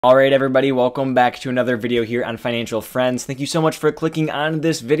Alright everybody, welcome back to another video here on Financial Friends. Thank you so much for clicking on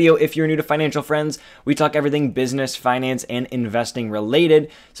this video. If you're new to Financial Friends, we talk everything business, finance, and investing related.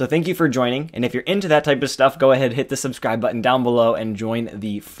 So thank you for joining. And if you're into that type of stuff, go ahead, hit the subscribe button down below and join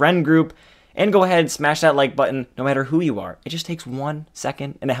the friend group. And go ahead and smash that like button no matter who you are. It just takes 1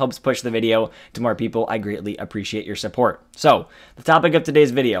 second and it helps push the video to more people. I greatly appreciate your support. So the topic of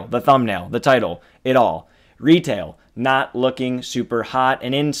today's video, the thumbnail, the title, it all. Retail, not looking super hot,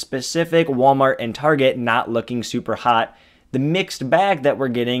 and in specific, Walmart and Target not looking super hot. The mixed bag that we're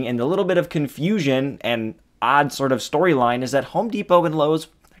getting and the little bit of confusion and odd sort of storyline is that Home Depot and Lowe's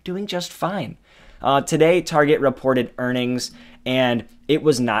are doing just fine. Today, Target reported earnings, and it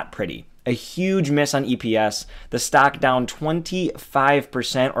was not pretty. A huge miss on EPS. The stock down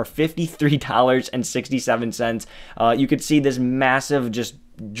 25% or $53.67. You could see this massive just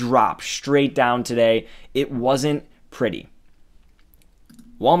drop straight down today. It wasn't pretty.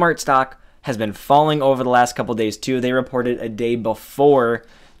 Walmart stock has been falling over the last couple days too. They reported a day before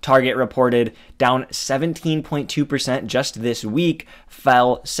Target reported, down 17.2% just this week,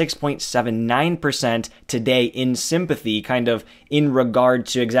 fell 6.79% today in sympathy, kind of in regard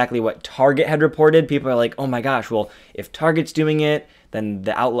to exactly what Target had reported. People are like, oh my gosh, well, if Target's doing it, then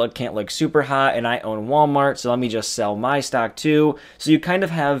the outlook can't look super hot, and I own Walmart, so let me just sell my stock too. So you kind of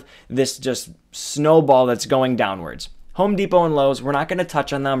have this just snowball that's going downwards. Home Depot and Lowe's, we're not going to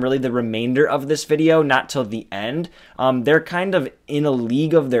touch on them really the remainder of this video, not till the end. They're kind of in a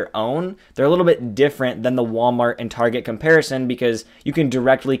league of their own. They're a little bit different than the Walmart and Target comparison because you can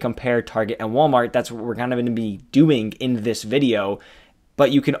directly compare Target and Walmart. That's what we're kind of going to be doing in this video.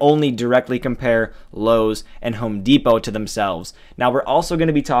 But you can only directly compare Lowe's and Home Depot to themselves. Now, we're also going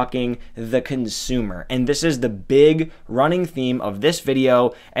to be talking the consumer, and this is the big running theme of this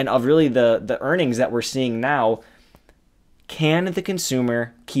video and of really the earnings that we're seeing now. Can the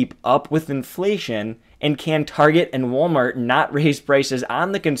consumer keep up with inflation, and can Target and Walmart not raise prices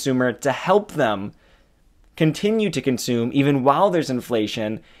on the consumer to help them continue to consume even while there's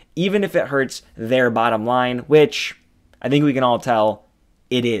inflation, even if it hurts their bottom line, which I think we can all tell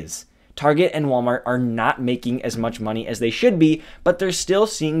it is. Target and Walmart are not making as much money as they should be, but they're still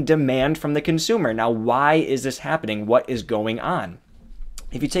seeing demand from the consumer. Now, why is this happening? What is going on?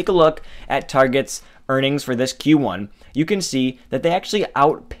 If you take a look at Target's earnings for this Q1, you can see that they actually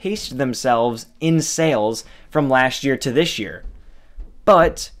outpaced themselves in sales from last year to this year.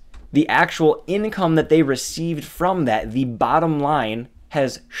 But the actual income that they received from that, the bottom line,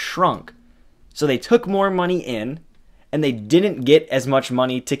 has shrunk. So they took more money in, and they didn't get as much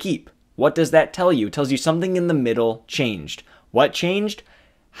money to keep. What does that tell you? It tells you something in the middle changed. What changed?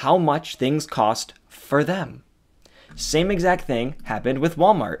 How much things cost for them. Same exact thing happened with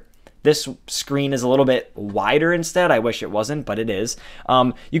Walmart. This screen is a little bit wider instead. I wish it wasn't, but it is.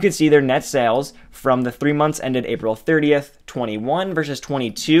 You can see their net sales from the 3 months ended April 30th, 21 versus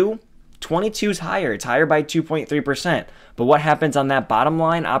 22. 22 is higher. It's higher by 2.3%. But what happens on that bottom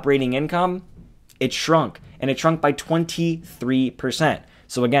line, operating income? It shrunk, and it shrunk by 23%.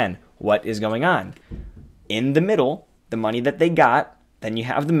 So again, what is going on? In the middle, the money that they got, then you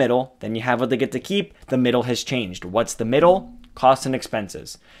have the middle, then you have what they get to keep. The middle has changed. What's the middle? Costs and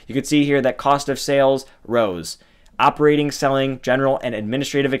expenses. You can see here that cost of sales rose. Operating, selling, general, and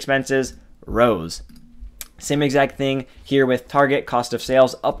administrative expenses rose. Same exact thing here with Target. Cost of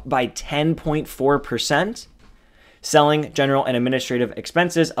sales up by 10.4%. Selling, general, and administrative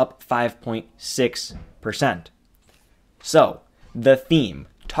expenses up 5.6%. So, the theme.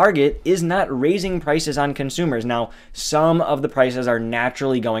 Target is not raising prices on consumers. Now, some of the prices are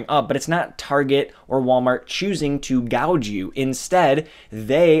naturally going up, but it's not Target or Walmart choosing to gouge you. Instead,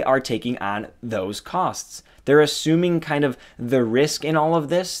 they are taking on those costs. They're assuming kind of the risk in all of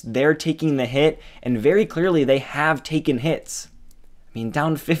this. They're taking the hit, and very clearly they have taken hits. I mean,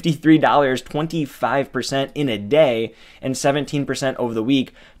 down $53, 25% in a day, and 17% over the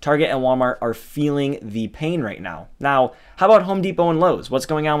week. Target and Walmart are feeling the pain right now. Now, how about Home Depot and Lowe's? What's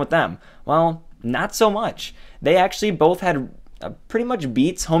going on with them? Well, not so much. They actually both had pretty much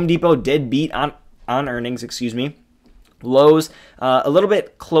beats. Home Depot did beat on earnings, excuse me. Lowe's a little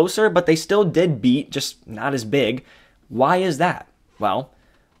bit closer, but they still did beat, just not as big. Why is that? Well,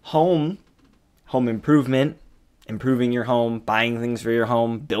 home improvement, improving your home, buying things for your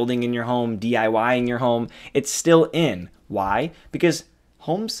home, building in your home, DIYing your home, it's still in. Why? Because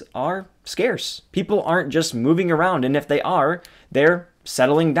homes are scarce. People aren't just moving around, and if they are, they're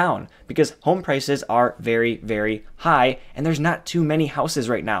settling down because home prices are very, very high, and there's not too many houses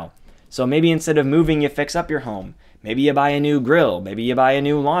right now. So maybe instead of moving, you fix up your home. Maybe you buy a new grill. Maybe you buy a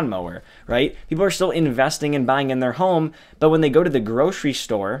new lawnmower, right? People are still investing and buying in their home, but when they go to the grocery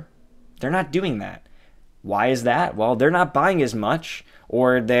store, they're not doing that. Why is that? Well, they're not buying as much,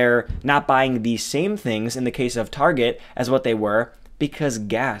 or they're not buying the same things in the case of Target as what they were, because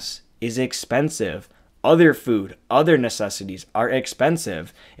gas is expensive. Other food, other necessities are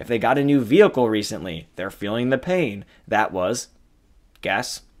expensive. If they got a new vehicle recently, they're feeling the pain. That was,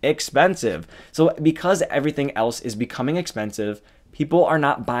 gas, expensive. So because everything else is becoming expensive, people are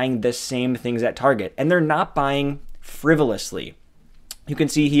not buying the same things at Target, and they're not buying frivolously. You can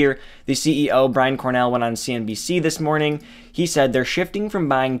see here the CEO, Brian Cornell, went on CNBC this morning. He said they're shifting from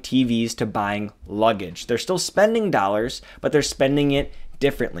buying TVs to buying luggage. They're still spending dollars, but they're spending it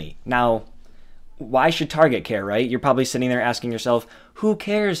differently. Now, why should Target care, right? You're probably sitting there asking yourself, who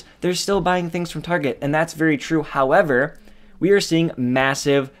cares? They're still buying things from Target, and that's very true. However, we are seeing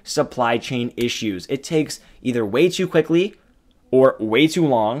massive supply chain issues. It takes either way too quickly or way too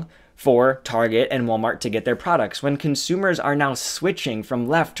long for Target and Walmart to get their products. When consumers are now switching from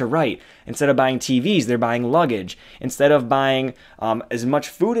left to right, instead of buying TVs, they're buying luggage. Instead of buying as much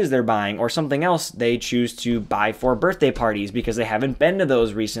food as they're buying or something else, they choose to buy for birthday parties because they haven't been to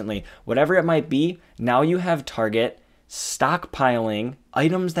those recently. Whatever it might be, now you have Target stockpiling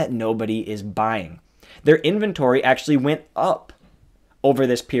items that nobody is buying. Their inventory actually went up over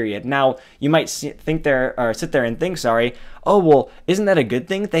this period. Now, you might sit there and think, oh, well, isn't that a good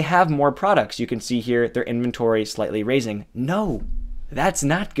thing? They have more products. You can see here their inventory slightly raising. No, that's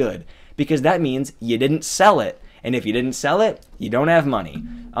not good, because that means you didn't sell it. And if you didn't sell it, you don't have money.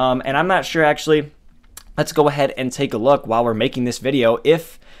 And I'm not sure, actually. Let's go ahead and take a look while we're making this video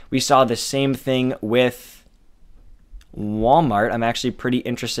if we saw the same thing with Walmart. I'm actually pretty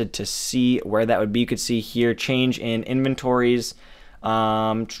interested to see where that would be. You could see here change in inventories.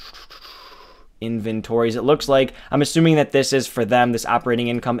 Inventories, it looks like, I'm assuming that this is for them, this operating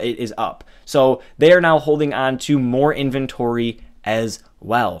income, it is up. So they are now holding on to more inventory as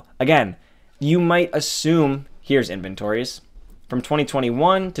well. Again, you might assume, here's inventories from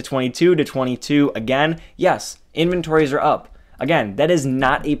 2021 to 22 to 22. Again, yes, inventories are up. Again, that is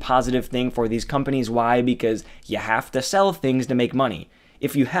not a positive thing for these companies. Why? Because you have to sell things to make money.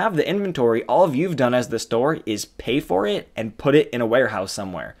 If you have the inventory, all you've done as the store is pay for it and put it in a warehouse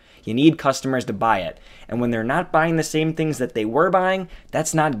somewhere. You need customers to buy it. And when they're not buying the same things that they were buying,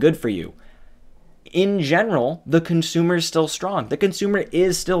 that's not good for you. In general, the consumer is still strong. The consumer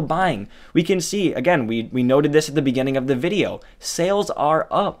is still buying. We can see, again, we noted this at the beginning of the video. Sales are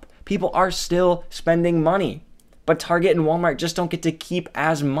up. People are still spending money. But Target and Walmart just don't get to keep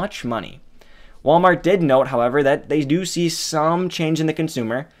as much money. Walmart did note, however, that they do see some change in the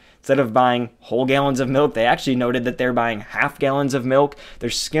consumer. Instead of buying whole gallons of milk, they actually noted that they're buying half gallons of milk. They're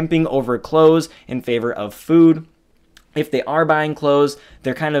skimping over clothes in favor of food. If they are buying clothes,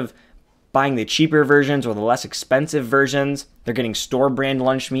 they're kind of buying the cheaper versions or the less expensive versions. They're getting store brand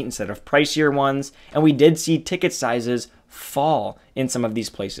lunch meat instead of pricier ones. And we did see ticket sizes fall in some of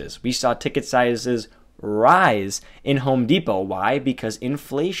these places. We saw ticket sizes rise in Home Depot. Why? Because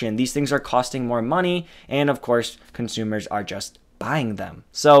inflation. These things are costing more money, and of course, consumers are just buying them.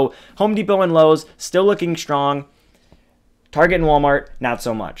 So Home Depot and Lowe's still looking strong. Target and Walmart, not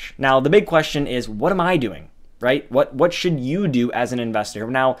so much. Now, the big question is, what am I doing, right? What should you do as an investor?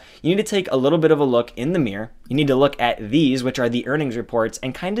 Now, you need to take a little bit of a look in the mirror. You need to look at these, which are the earnings reports,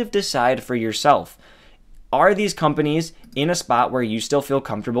 and kind of decide for yourself, are these companies in a spot where you still feel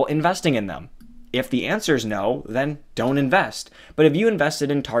comfortable investing in them? If the answer is no, then don't invest. But if you invested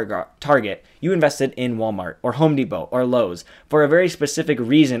in Target, you invested in Walmart or Home Depot or Lowe's for a very specific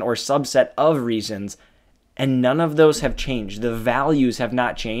reason or subset of reasons, and none of those have changed, the values have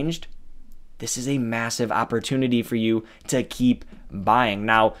not changed, this is a massive opportunity for you to keep buying.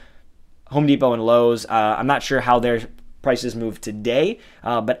 Now, Home Depot and Lowe's, I'm not sure how their prices moved today,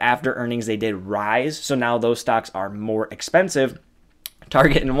 but after earnings, they did rise. So now those stocks are more expensive.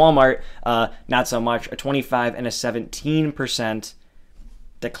 Target and Walmart, not so much, a 25 and a 17%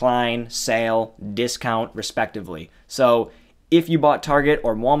 decline, sale, discount, respectively. So if you bought Target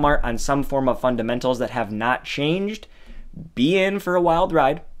or Walmart on some form of fundamentals that have not changed, be in for a wild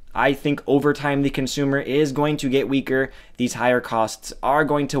ride. I think over time the consumer is going to get weaker. These higher costs are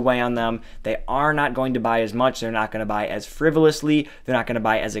going to weigh on them. They are not going to buy as much. They're not going to buy as frivolously. They're not going to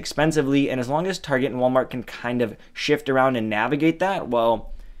buy as expensively. And as long as Target and Walmart can kind of shift around and navigate that,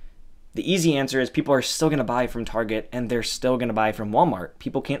 well, the easy answer is people are still going to buy from Target and they're still going to buy from Walmart.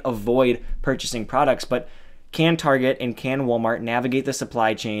 People can't avoid purchasing products, but can Target and can Walmart navigate the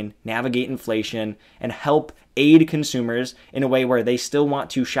supply chain, navigate inflation, and help aid consumers in a way where they still want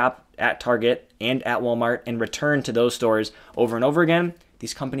to shop at Target and at Walmart and return to those stores over and over again,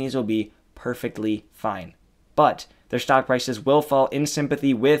 these companies will be perfectly fine. But their stock prices will fall in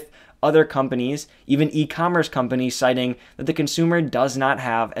sympathy with other companies, even e-commerce companies, citing that the consumer does not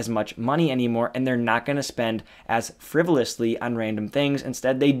have as much money anymore and they're not going to spend as frivolously on random things.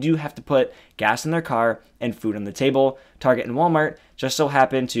 Instead, they do have to put gas in their car and food on the table. Target and Walmart just so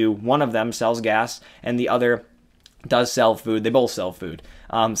happen to, one of them sells gas and the other does sell food. They both sell food.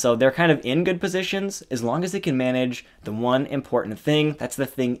 So they're kind of in good positions as long as they can manage the one important thing. That's the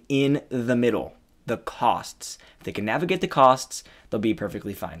thing in the middle, the costs. If they can navigate the costs, they'll be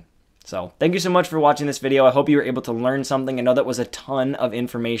perfectly fine. So thank you so much for watching this video. I hope you were able to learn something. I know that was a ton of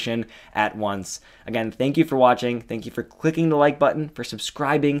information at once. Again, thank you for watching. Thank you for clicking the like button, for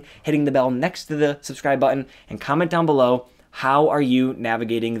subscribing, hitting the bell next to the subscribe button, and comment down below, how are you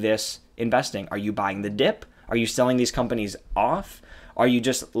navigating this investing? Are you buying the dip? Are you selling these companies off? Are you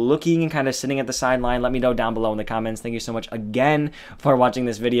just looking and kind of sitting at the sideline? Let me know down below in the comments. Thank you so much again for watching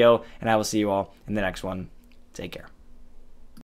this video, and I will see you all in the next one. Take care.